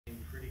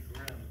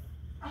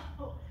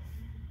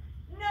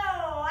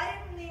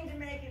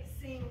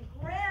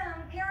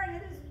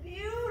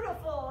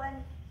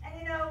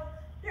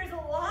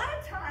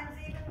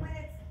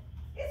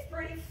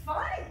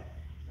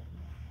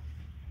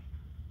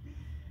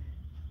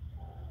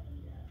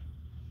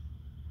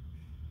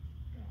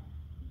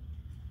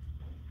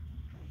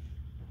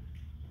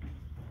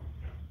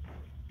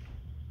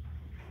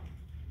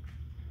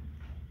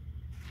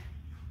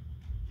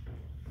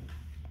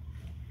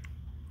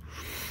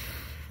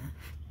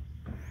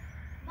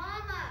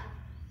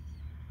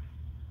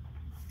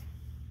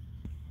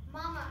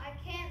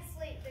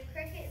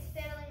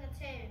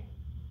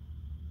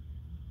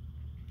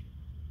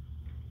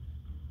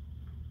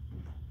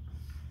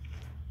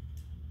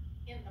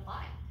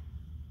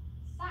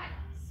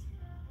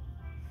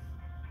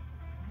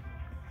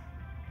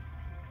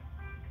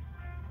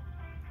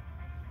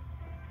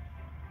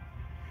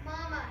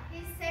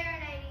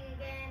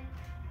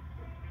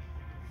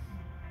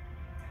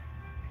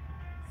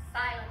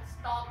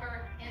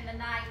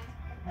night,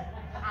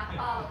 I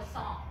follow the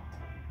song.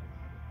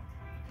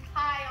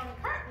 High on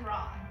the curtain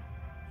rod,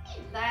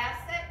 he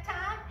laughs at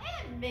time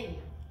and me.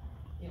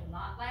 He'll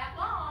not laugh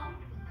long.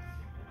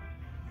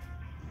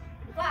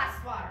 Glass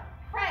water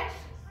crashes,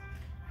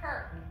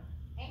 curtain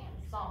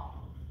and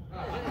song.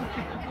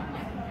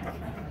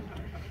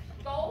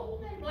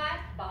 Gold and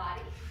black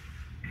body,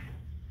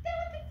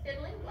 delicate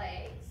fiddling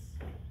legs,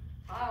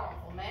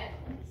 powerful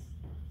mandolins,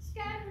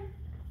 scattered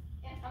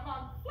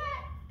among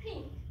flat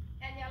pink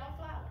and yellow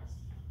flowers.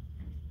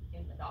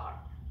 In the dark,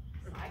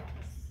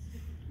 silence.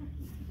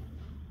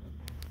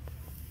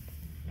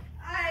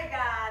 I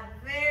got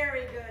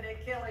very good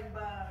at killing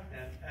bugs.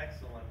 An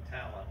excellent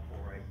talent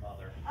for a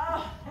mother.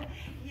 Oh,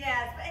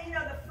 yes. And you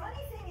know, the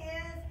funny thing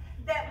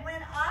is that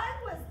when I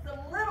was the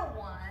little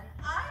one,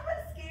 I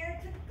was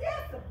scared to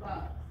death of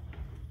bugs.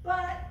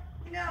 But,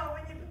 you know,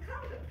 when you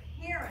become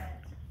a parent,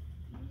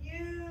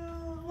 you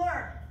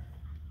learn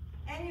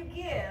and you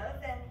give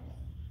and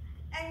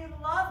you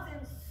love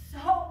them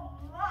so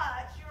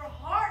much, your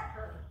heart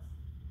hurts.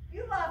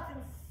 You love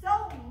them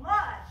so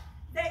much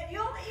that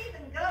you'll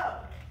even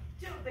go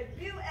to the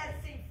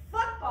USC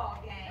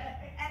football game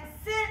and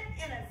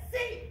sit in a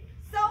seat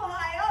so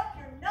high up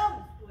your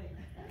nose bleeds.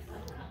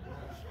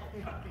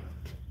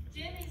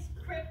 Jimmy's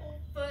crippled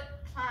foot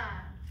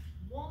climbed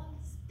one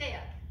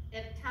step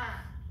at a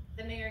time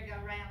the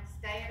merry-go-round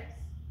stairs.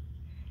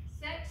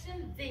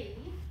 Section V,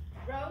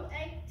 row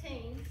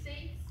 18,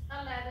 seats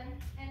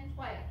 11 and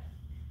 12.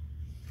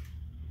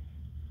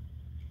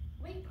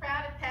 We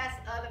crowded past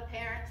other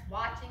parents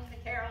watching the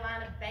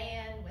Carolina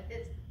band with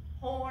its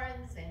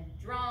horns and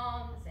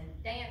drums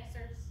and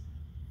dancers.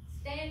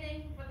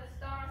 Standing for the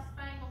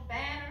Star-Spangled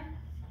Banner,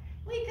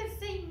 we could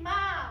see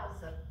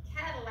miles of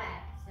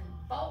Cadillacs and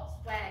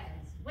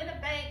Volkswagens,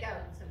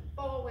 Winnebagos and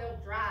four-wheel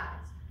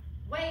drives,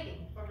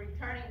 waiting for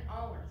returning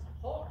owners,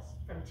 hoarse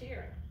from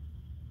cheering.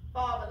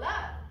 Far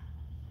below,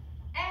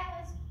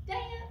 Alice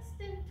danced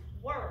and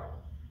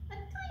twirled, a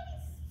tiny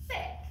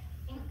speck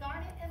in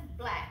garnet and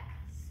black,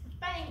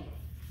 spangled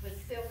with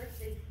silver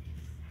sequins.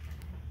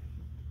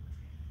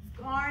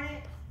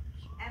 Garnet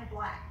and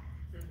black,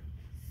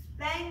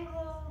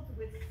 spangled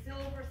with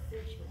silver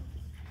sequins.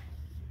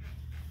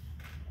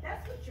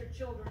 That's what your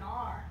children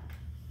are.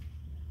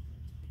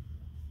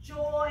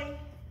 Joy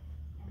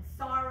and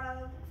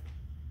sorrow,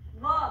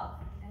 love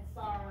and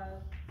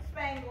sorrow,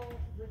 spangled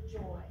with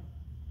joy.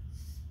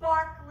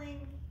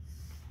 Sparkling,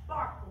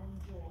 sparkling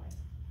joy.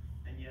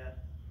 And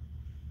yet,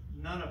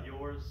 none of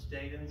yours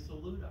stayed in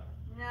Saluda.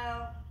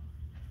 No.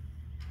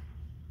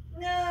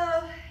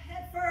 No,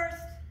 at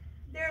first,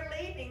 their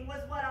leaving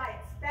was what I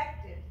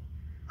expected.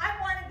 I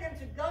wanted them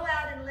to go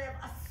out and live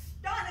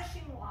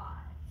astonishing lives.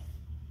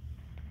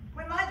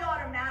 When my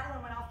daughter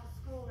Madeline went off to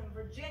school in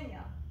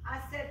Virginia, I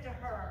said to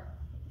her,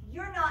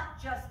 "You're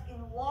not just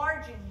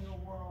enlarging your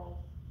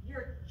world,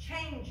 you're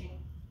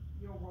changing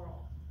your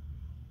world."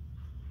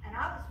 And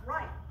I was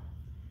right.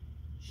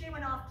 She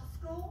went off to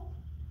school,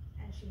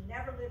 and she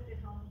never lived at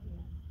home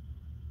again.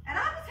 And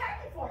I was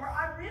happy for her,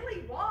 I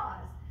really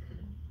was.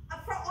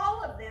 For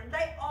all of them,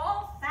 they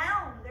all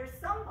found their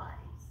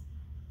somebodies.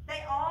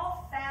 They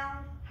all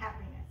found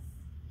happiness.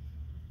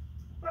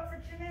 But for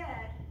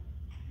Jeanette,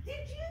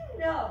 did you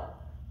know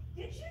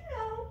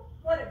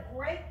what a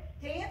great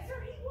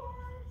dancer he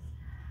was?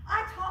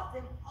 I taught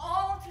them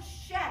all to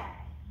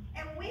shag,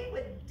 and we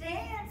would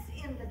dance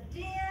in the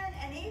den,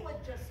 and he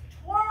would just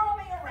twirl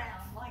me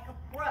around like a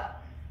pro.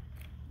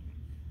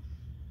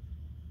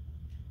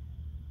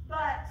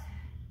 But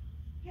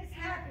his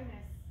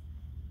happiness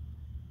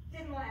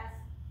didn't last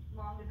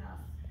long enough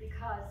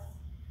because,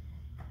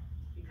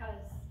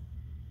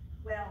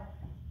 well,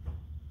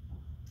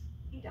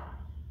 he died.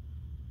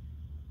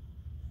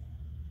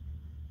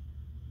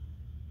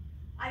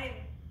 I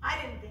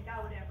didn't think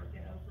I would ever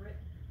get over it.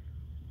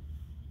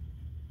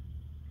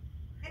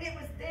 And it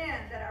was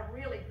then that I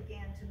really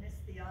began to miss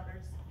the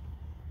others.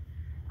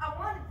 I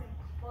wanted them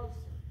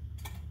closer.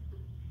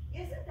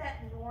 Isn't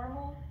that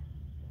normal?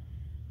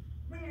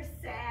 When you're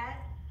sad,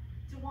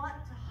 to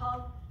want to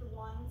hug the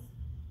ones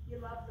you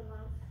love the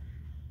most.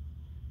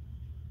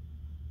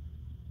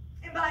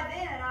 And by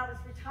then, I was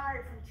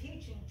retired from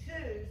teaching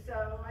too,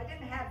 so I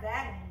didn't have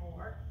that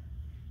anymore.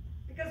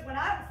 Because when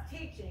I was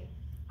teaching,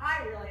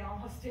 I really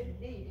almost didn't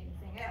need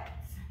anything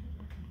else.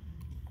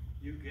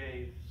 You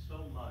gave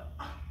so much.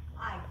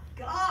 I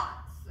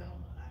got so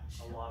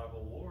much. A lot of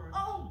awards.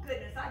 Oh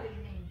goodness, I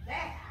didn't mean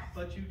that.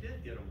 But you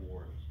did get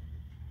awards.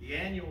 The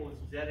annual was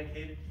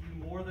dedicated to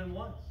you more than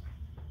once.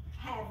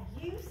 Have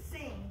you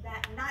seen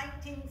that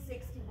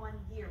 1961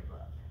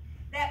 yearbook?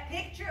 That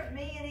picture of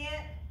me in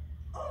it?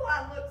 Oh,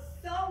 I look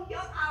so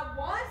young. I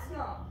was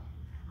young.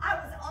 I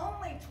was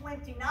only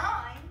 29.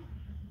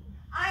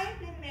 I had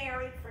been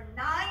married for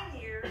 9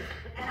 years,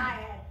 and I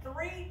had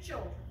 3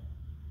 children.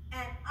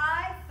 And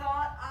I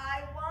thought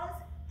I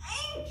was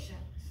ancient.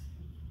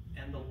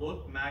 And the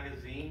Look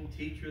magazine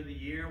Teacher of the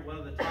Year, one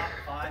of the top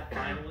 5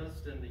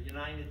 finalists in the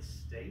United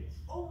States.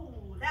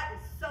 Oh, that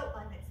was so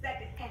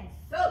unexpected and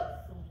so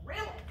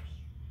thrilling.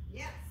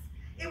 Yes,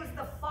 it was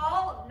the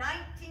fall of 19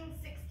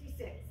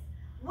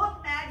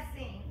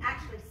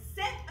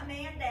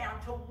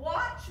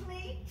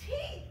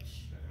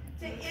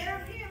 to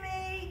interview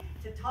me,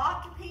 to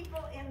talk to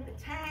people in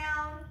the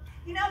town.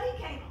 You know,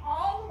 he came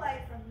all the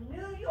way from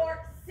New York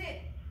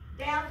City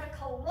down to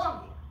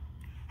Columbia,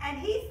 and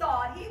he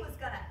thought he was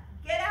going to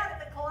get out at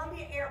the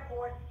Columbia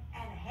airport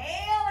and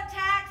hail a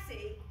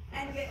taxi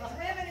and get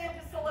driven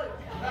into Saluda.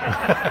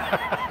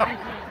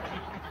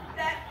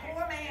 That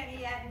poor man,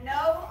 he had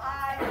no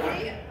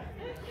idea.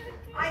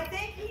 I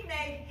think he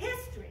made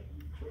history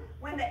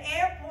when the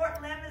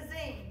airport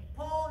limousine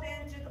pulled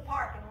into the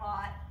parking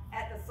lot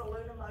at the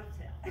Saluda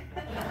Motel.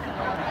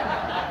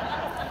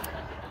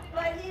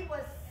 But he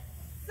was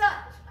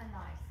such a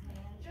nice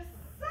man, just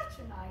such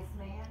a nice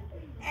man.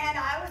 And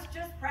I was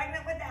just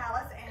pregnant with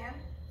Alice and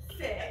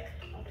sick,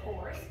 of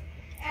course.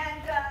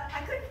 And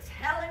I couldn't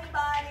tell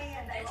anybody,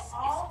 and they were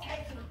all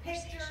taking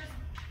pictures.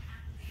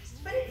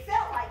 But it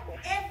felt like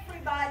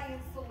everybody in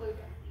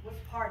Saluda was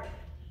part of it.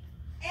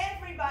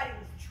 Everybody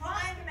was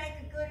trying to make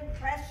a good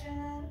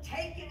impression,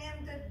 taking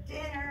him to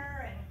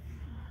dinner and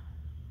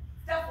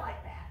stuff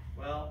like that.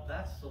 Well,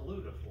 that's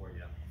Saluda for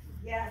you.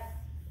 Yes,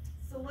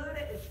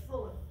 Saluda is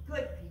full of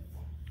good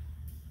people.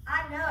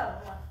 I know,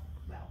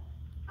 well,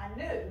 I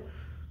knew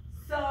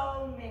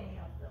so many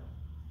of them.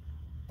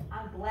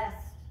 I'm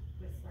blessed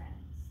with friends.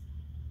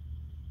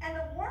 And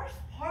the worst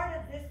part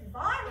of this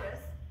virus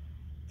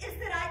is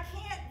that I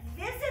can't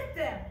visit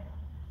them.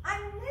 I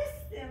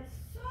miss them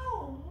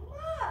so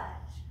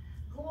much.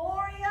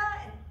 Gloria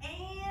and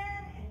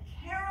Ann and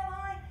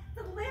Caroline,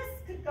 the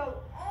list could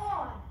go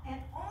on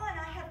and on.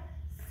 I have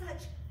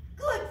such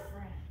good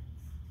friends.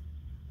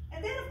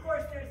 And then, of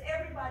course, there's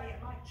everybody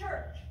at my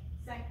church,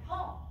 St.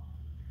 Paul.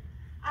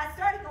 I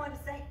started going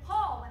to St.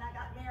 Paul when I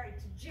got married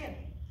to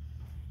Jimmy.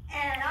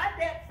 And I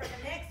bet for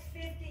the next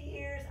 50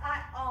 years,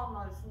 I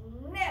almost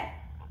never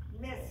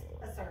missed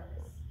a service.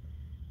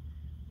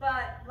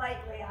 But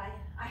lately, I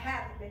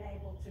haven't been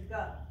able to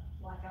go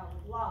like I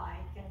would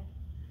like.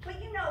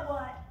 But you know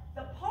what?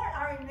 The part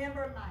I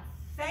remember my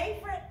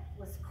favorite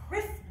was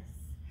Christmas.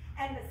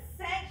 And the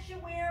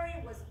sanctuary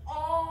was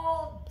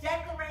all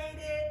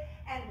decorated,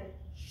 and the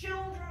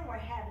children were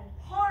having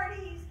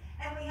parties,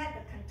 and we had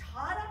the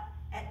cantata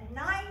at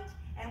night,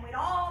 and we'd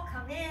all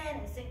come in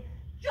and sing,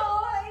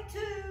 "Joy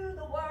to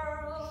the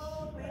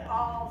world," we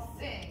all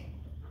sing.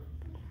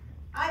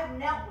 I've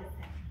knelt with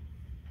them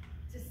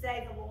to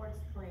say the Lord's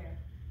Prayer.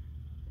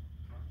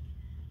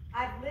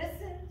 I've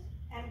listened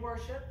and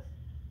worshiped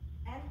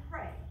and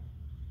prayed.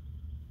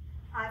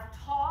 I've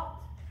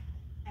taught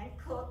and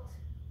cooked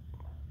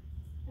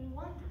and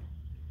wondered.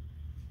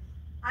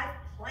 I've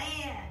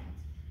planned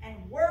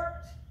and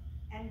worked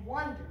and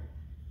wondered.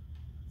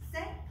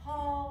 St.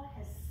 Paul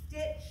has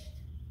stitched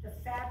the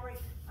fabric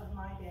of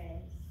my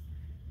days.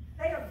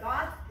 They are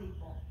God's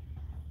people.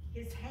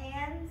 His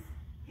hands,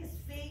 his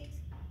feet,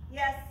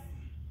 yes,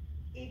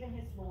 even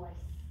his voice.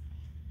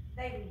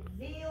 They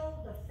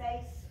reveal the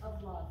face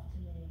of love to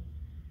me.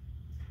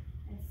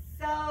 And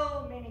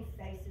so many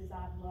faces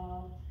I've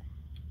loved.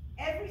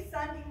 Every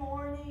Sunday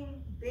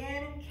morning,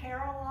 Ben and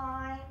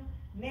Caroline,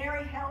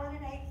 Mary, Helen,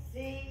 and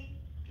H.Z.,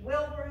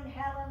 Wilbur and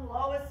Helen,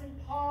 Lois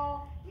and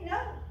Paul. You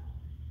know,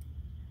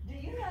 do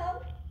you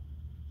know,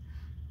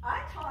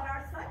 I taught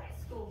our Sunday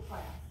school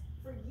class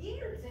for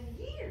years and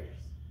years.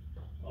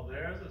 Well,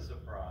 there's a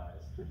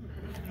surprise. What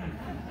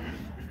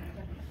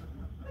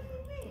do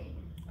you mean?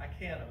 I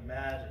can't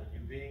imagine you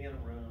being in a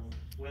room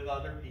with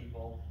other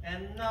people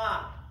and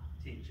not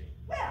teaching.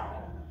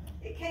 Well,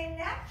 it came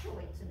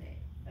naturally to me.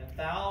 And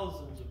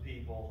thousands of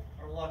people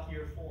are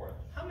luckier for it.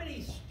 How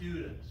many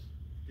students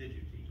did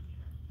you teach?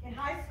 In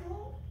high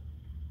school?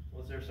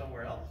 Was there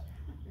somewhere else?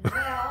 Well,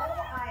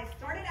 I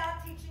started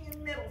out teaching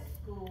in middle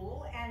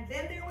school, and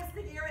then there was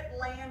the year at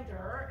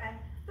Lander,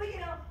 but you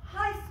know,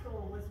 high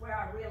school was where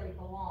I really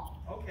belonged.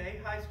 Okay,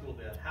 high school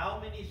then. How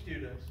many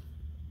students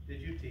did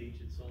you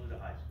teach at Saluda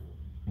High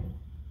School?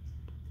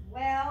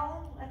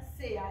 Well, let's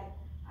see,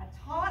 I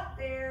taught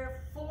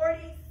there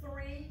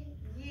 43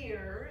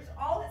 years,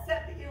 all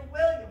except the year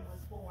William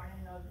was born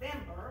in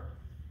November.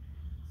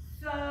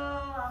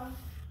 So,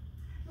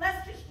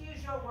 let's just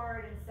use your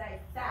word and say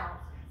thousands.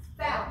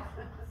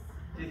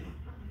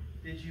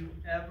 Did you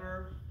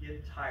ever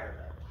get tired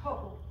of it?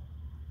 Oh,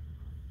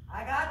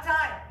 I got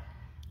tired.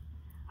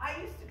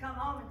 I used to come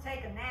home and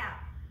take a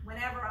nap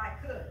whenever I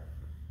could.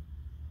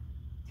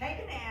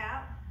 Take a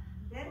nap,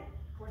 then,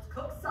 of course,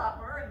 cook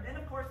supper, and then,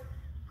 of course,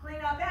 clean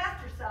up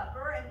after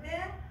supper, and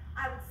then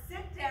I would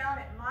sit down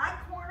at my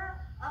corner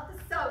of the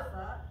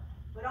sofa,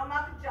 put on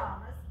my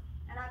pajamas,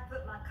 and I'd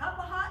put my cup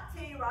of hot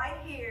tea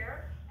right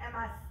here, and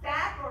my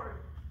stack,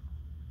 or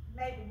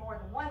maybe more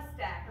than one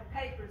stack of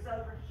papers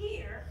over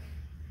here,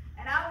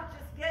 and I would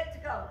just get to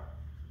go.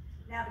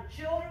 Now the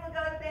children would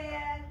go to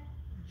bed,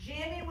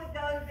 Jimmy would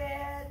go to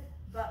bed,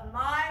 but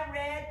my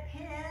red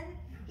pen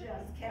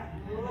just kept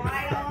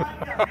right on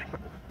going.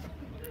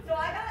 So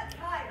I got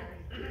tired,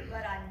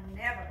 but I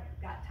never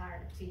got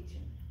tired of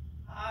teaching.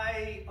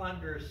 I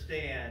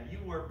understand you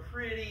were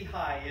pretty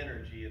high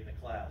energy in the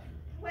classroom.